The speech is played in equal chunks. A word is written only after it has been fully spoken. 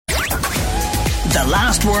The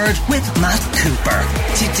Last Word with Matt Cooper.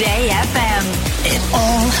 Today FM. It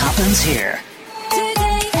all happens here.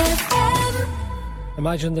 Today FM.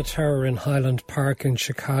 Imagine the terror in Highland Park in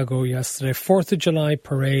Chicago yesterday. 4th of July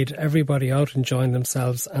parade, everybody out enjoying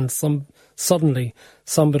themselves, and suddenly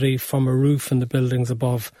somebody from a roof in the buildings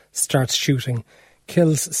above starts shooting,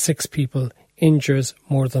 kills 6 people, injures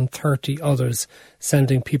more than 30 others,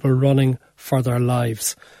 sending people running for their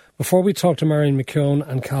lives. Before we talk to Marion McKeone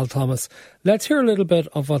and Cal Thomas, let's hear a little bit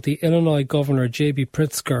of what the Illinois Governor, J.B.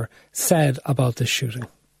 Pritzker, said about this shooting.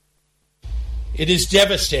 It is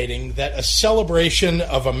devastating that a celebration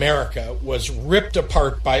of America was ripped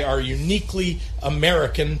apart by our uniquely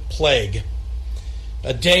American plague.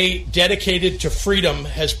 A day dedicated to freedom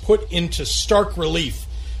has put into stark relief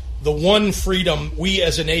the one freedom we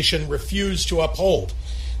as a nation refuse to uphold,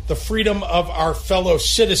 the freedom of our fellow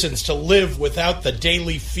citizens to live without the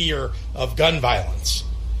daily fear of gun violence.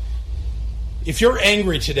 If you're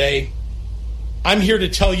angry today, I'm here to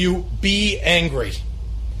tell you, be angry.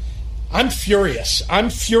 I'm furious. I'm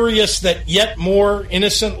furious that yet more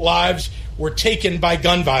innocent lives were taken by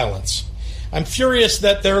gun violence. I'm furious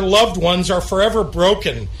that their loved ones are forever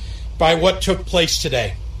broken by what took place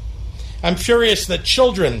today. I'm furious that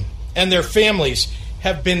children and their families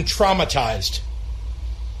have been traumatized.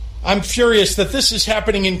 I'm furious that this is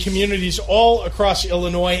happening in communities all across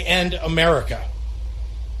Illinois and America.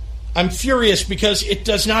 I'm furious because it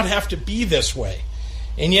does not have to be this way.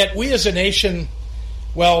 And yet we as a nation,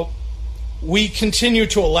 well, we continue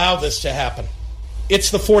to allow this to happen.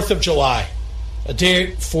 It's the 4th of July, a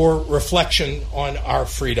day for reflection on our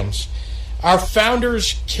freedoms. Our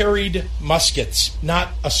founders carried muskets, not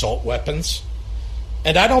assault weapons.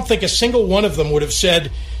 And I don't think a single one of them would have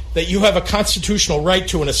said that you have a constitutional right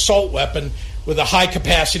to an assault weapon with a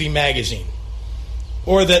high-capacity magazine,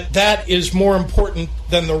 or that that is more important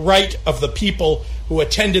than the right of the people who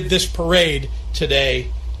attended this parade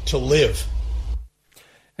today to live.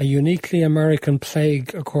 A uniquely American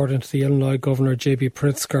plague, according to the Illinois Governor, J.B.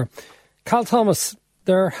 Pritzker. Cal Thomas,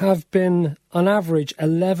 there have been, on average,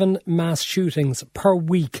 11 mass shootings per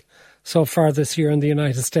week so far this year in the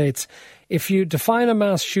United States. If you define a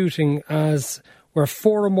mass shooting as where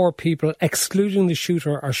 4 or more people, excluding the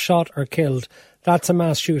shooter, are shot or killed, that's a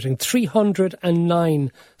mass shooting.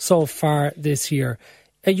 309 so far this year.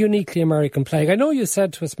 A uniquely American plague. I know you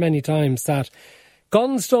said to us many times that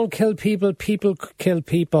guns don't kill people, people kill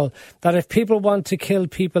people, that if people want to kill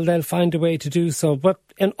people, they'll find a way to do so. But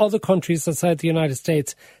in other countries outside the United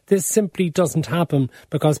States, this simply doesn't happen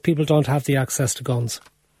because people don't have the access to guns.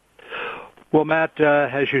 Well, Matt,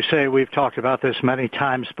 as you say, we've talked about this many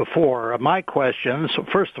times before. My questions,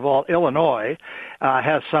 first of all, Illinois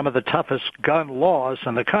has some of the toughest gun laws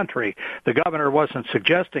in the country. The governor wasn't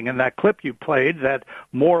suggesting in that clip you played that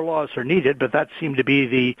more laws are needed, but that seemed to be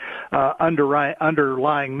the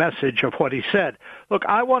underlying message of what he said. Look,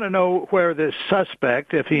 I want to know where this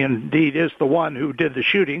suspect, if he indeed is the one who did the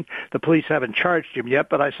shooting, the police haven't charged him yet,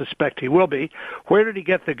 but I suspect he will be. Where did he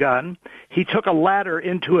get the gun? He took a ladder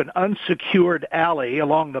into an unsecured alley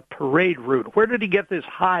along the parade route. Where did he get this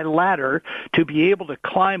high ladder to be able to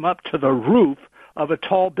climb up to the roof of a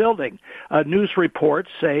tall building? News reports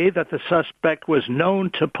say that the suspect was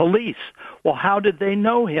known to police. Well, how did they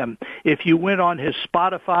know him? If you went on his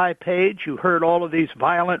Spotify page, you heard all of these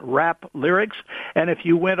violent rap lyrics. And if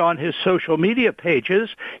you went on his social media pages,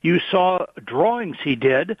 you saw drawings he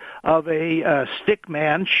did of a stick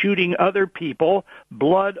man shooting other people,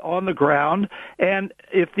 blood on the ground. And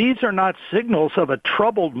if these are not signals of a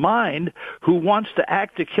troubled mind who wants to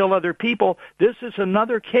act to kill other people, this is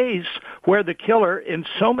another case where the killer, in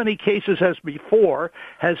so many cases as before,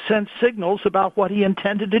 has sent signals about what he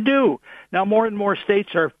intended to do. Now, more and more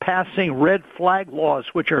states are passing red flag laws,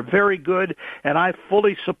 which are very good, and I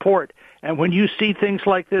fully support. And when you see things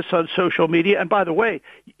like this on social media, and by the way,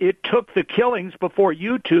 it took the killings before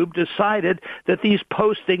YouTube decided that these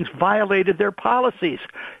postings violated their policies.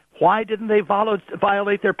 Why didn't they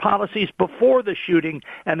violate their policies before the shooting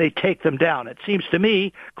and they take them down? It seems to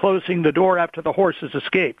me closing the door after the horses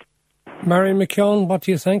escaped. Marion McKeone, what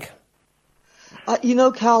do you think?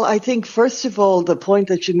 Cal, I think, first of all, the point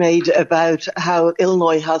that you made about how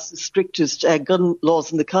Illinois has the strictest gun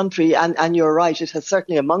laws in the country, and you're right, it has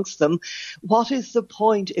certainly amongst them. What is the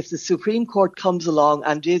point if the Supreme Court comes along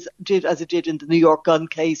and did as it did in the New York gun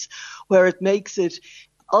case, where it makes it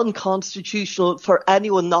unconstitutional for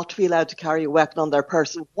anyone not to be allowed to carry a weapon on their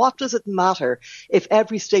person. What does it matter if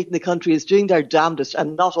every state in the country is doing their damnedest,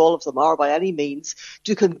 and not all of them are by any means,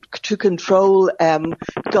 to control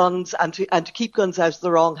guns and to keep guns out of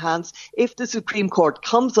the wrong hands? If the Supreme Court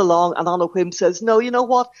comes along and on a whim says, no, you know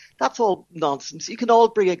what, that's all nonsense. You can all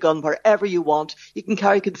bring a gun wherever you want. You can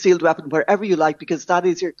carry a concealed weapon wherever you like, because that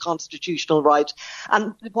is your constitutional right.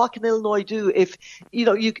 And what can Illinois do if,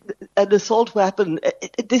 an assault weapon?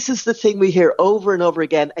 This is the thing we hear over and over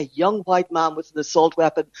again. A young white man with an assault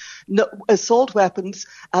weapon. No, assault weapons,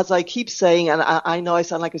 as I keep saying, and I know I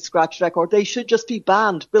sound like a scratch record, they should just be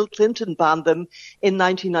banned. Bill Clinton banned them in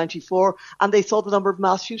 1994, and they saw the number of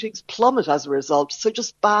mass shootings plummet as a result. So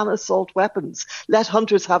just ban assault weapons. Let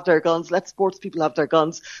hunters have their guns. Let sports people have their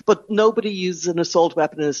guns. But nobody uses an assault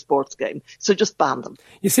weapon in a sports game. So just ban them.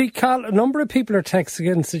 You see, Cal, a number of people are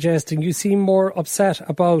texting in suggesting you seem more upset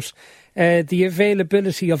about the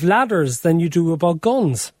availability of ladders than you do about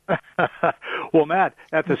guns. Well, Matt,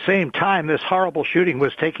 at the same time, this horrible shooting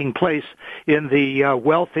was taking place in the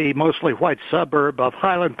wealthy, mostly white suburb of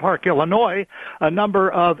Highland Park, Illinois. A number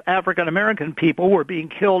of African-American people were being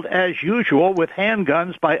killed as usual with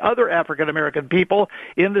handguns by other African-American people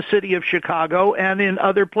in the city of Chicago and in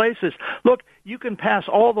other places. Look, you can pass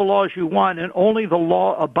all the laws you want, and only the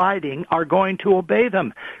law-abiding are going to obey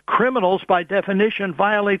them. Criminals, by definition,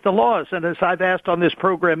 violate the laws. And as I've asked on this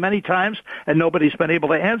program many times, and nobody's been able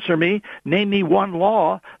to answer me, name me one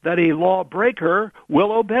law that a lawbreaker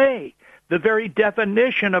will obey. The very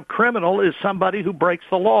definition of criminal is somebody who breaks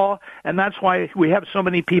the law, and that's why we have so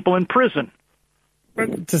many people in prison.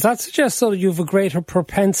 Does that suggest that you have a greater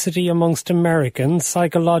propensity amongst Americans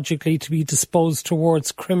psychologically to be disposed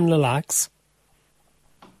towards criminal acts?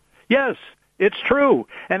 Yes, it's true.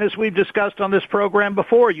 And as we've discussed on this program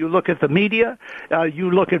before, you look at the media,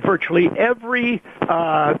 you look at virtually every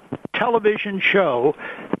television show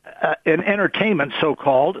in entertainment,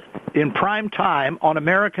 so-called, in prime time on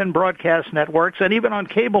American broadcast networks and even on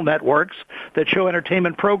cable networks that show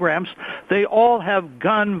entertainment programs, they all have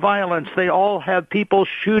gun violence. They all have people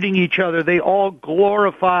shooting each other. They all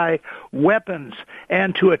glorify weapons.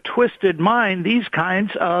 And to a twisted mind, these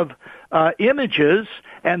kinds of images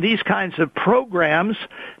and these kinds of programs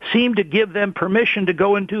seem to give them permission to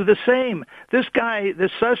go and do the same. This guy,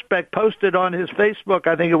 this suspect, posted on his Facebook,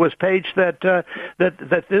 I think it was page, that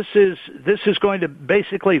this is going to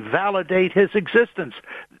basically validate his existence.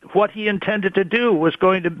 What he intended to do was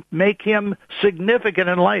going to make him significant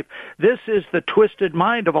in life. This is the twisted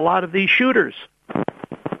mind of a lot of these shooters.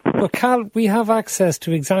 Well, Cal, we have access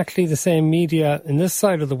to exactly the same media in this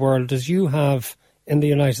side of the world as you have in the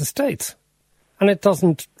United States. And it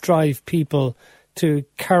doesn't drive people to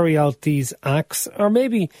carry out these acts. Or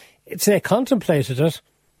maybe if they contemplated it,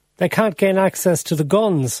 they can't gain access to the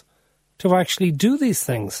guns to actually do these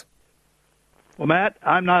things. Well, Matt,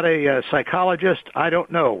 I'm not a psychologist. I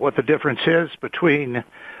don't know what the difference is between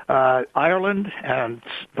Ireland and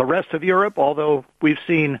the rest of Europe, although we've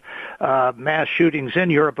seen mass shootings in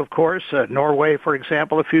Europe, of course. Norway, for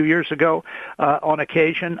example, a few years ago on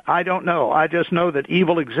occasion. I don't know. I just know that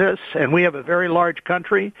evil exists, and we have a very large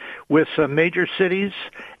country with some major cities.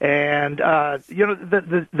 And,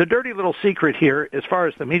 the dirty little secret here, as far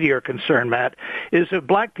as the media are concerned, Matt, is that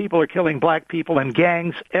black people are killing black people in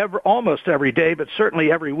gangs almost every day, but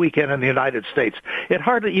certainly every weekend in the United States. It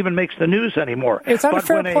hardly even makes the news anymore. Is that a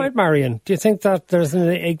fair point, Marion? Do you think that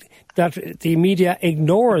that the media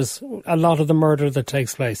ignores a lot of the murder that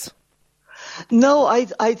takes place? No,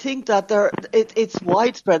 I think that it's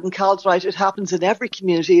widespread, and Cal's right, it happens in every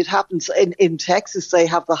community. It happens in Texas. They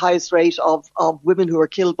have the highest rate of women who are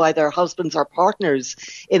killed by their husbands or partners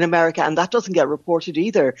in America, and that doesn't get reported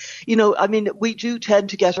either. We do tend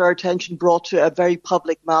to get our attention brought to a very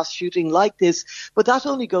public mass shooting like this, but that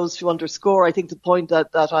only goes to underscore, I think, the point that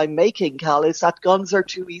I'm making, Cal, is that guns are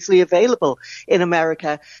too easily available in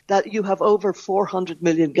America, that you have over 400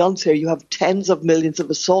 million guns here. You have tens of millions of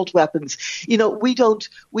assault weapons.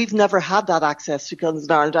 We've never had that access to guns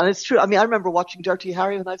in Ireland. And it's true. I remember watching Dirty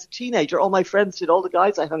Harry when I was a teenager. All my friends did, all the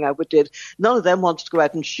guys I hung out with did. None of them wanted to go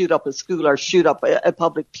out and shoot up a school or shoot up a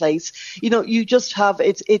public place. You just have,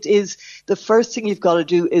 it is the first thing you've got to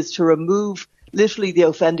do is to remove literally the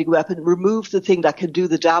offending weapon, remove the thing that can do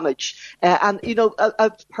the damage.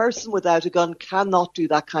 A person without a gun cannot do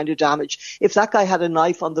that kind of damage. If that guy had a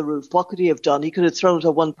knife on the roof, what could he have done? He could have thrown it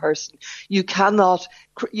at one person. You cannot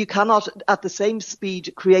at the same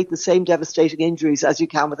speed create the same devastating injuries as you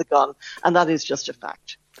can with a gun. And that is just a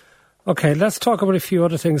fact. Okay, let's talk about a few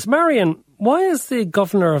other things. Marion, why is the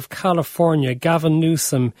governor of California, Gavin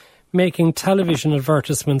Newsom, making television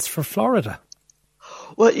advertisements for Florida?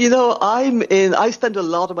 Well, you know, I spend a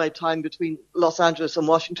lot of my time between Los Angeles and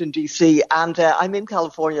Washington, D.C., and I'm in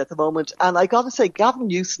California at the moment. And I got to say, Gavin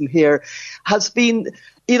Newsom here has been,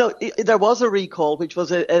 you know, there was a recall, which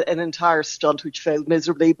was an entire stunt which failed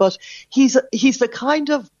miserably. But he's the kind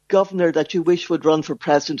of governor that you wish would run for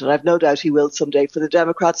president, and I've no doubt he will someday for the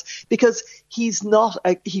Democrats, because he's not,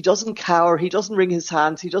 he doesn't cower, he doesn't wring his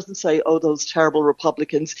hands, he doesn't say, oh, those terrible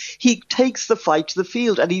Republicans. He takes the fight to the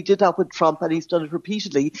field, and he did that with Trump, and he's done it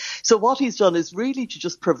repeatedly. So what he's done is really to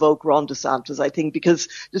just provoke Ron DeSantis, I think, because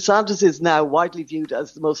DeSantis is now widely viewed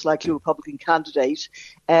as the most likely Republican candidate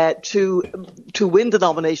to win the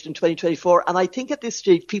nomination in 2024. And I think at this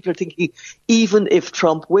stage, people are thinking, even if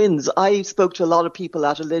Trump wins. I spoke to a lot of people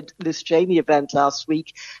at a Liz Cheney event last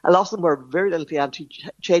week. A lot of them were virulently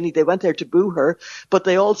anti-Cheney. They went there to boo her, but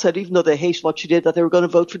they all said, even though they hate what she did, that they were going to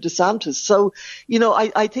vote for DeSantis. So, you know,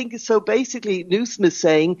 I think so. Basically, Newsom is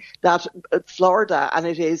saying that Florida, and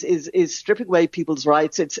it is stripping away people's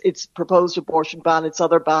rights. It's proposed abortion ban. It's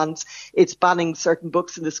other bans. It's banning certain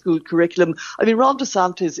books in the school curriculum. I mean, Ron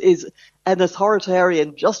DeSantis is an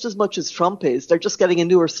authoritarian just as much as Trump is. They're just getting a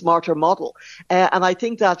newer, smarter model. And I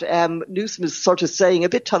think that Newsom is sort of saying, a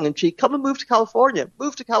bit tongue-in-cheek, come and move to California.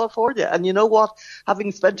 Move to California. And you know what?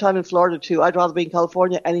 Having spent time in Florida too, I'd rather be in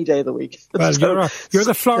California any day of the week. Well, you're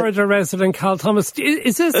the Florida resident, Cal Thomas.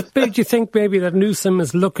 Is this big, do you think, maybe that Newsom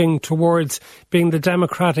is looking towards being the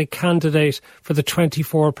Democratic candidate for the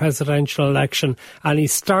 24 presidential election, and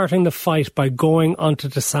he's starting the fight by going onto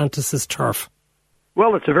DeSantis' turf?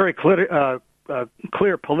 Well, it's a very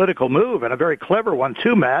clear political move, and a very clever one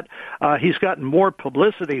too, Matt. He's gotten more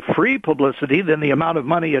publicity, free publicity, than the amount of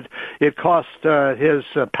money it cost his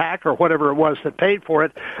PAC or whatever it was that paid for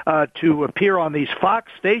it to appear on these Fox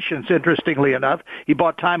stations. Interestingly enough, he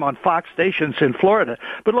bought time on Fox stations in Florida.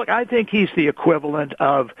 But look, I think he's the equivalent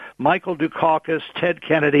of Michael Dukakis, Ted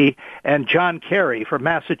Kennedy, and John Kerry from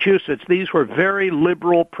Massachusetts. These were very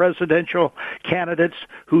liberal presidential candidates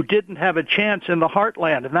who didn't have a chance in the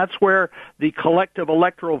heartland, and that's where the collective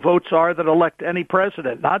electoral votes are that elect any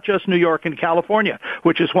president, not just New York and California,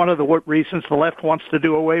 which is one of the reasons the left wants to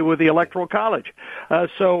do away with the Electoral College.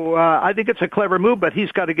 So I think it's a clever move, but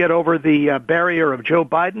he's got to get over the barrier of Joe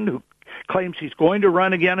Biden, who claims he's going to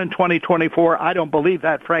run again in 2024. I don't believe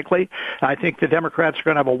that, frankly. I think the Democrats are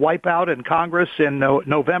going to have a wipeout in Congress in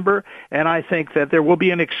November, and I think that there will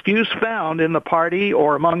be an excuse found in the party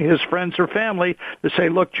or among his friends or family to say,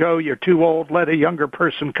 look, Joe, you're too old, let a younger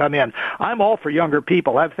person come in. I'm all for younger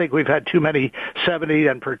people. I think we've had too many 70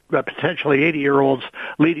 and potentially 80-year-olds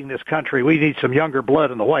leading this country. We need some younger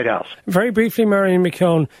blood in the White House. Very briefly, Marion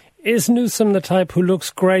McKeone, is Newsom the type who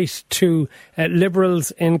looks great to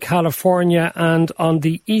Liberals in California and on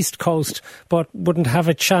the East Coast, but wouldn't have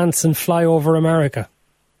a chance in flyover America?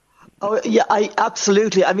 Oh, yeah,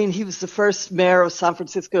 absolutely. I mean, he was the first mayor of San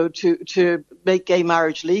Francisco to make gay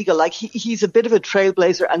marriage legal. Like, he's a bit of a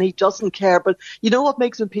trailblazer, and he doesn't care. But you know what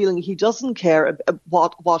makes him appealing? He doesn't care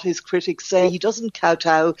what his critics say. He doesn't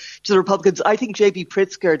kowtow to the Republicans. I think J.B.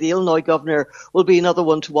 Pritzker, the Illinois governor, will be another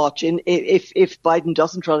one to watch if Biden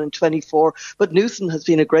doesn't run in 24. But Newsom has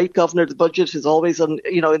been a great governor. The budget is always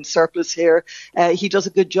in surplus here. He does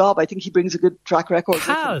a good job. I think he brings a good track record.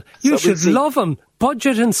 Cal, you should love him.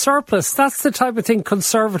 Budget and surplus, that's the type of thing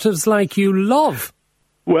Conservatives like you love.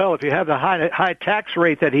 Well, if you have the high tax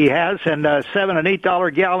rate that he has and $7 and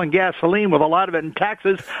 $8 gallon gasoline with a lot of it in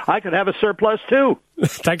taxes, I could have a surplus too.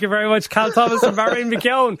 Thank you very much, Cal Thomas and Marion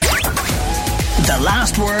McKeone. The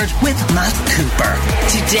Last Word with Matt Cooper.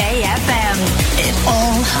 Today FM. It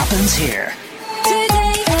all happens here.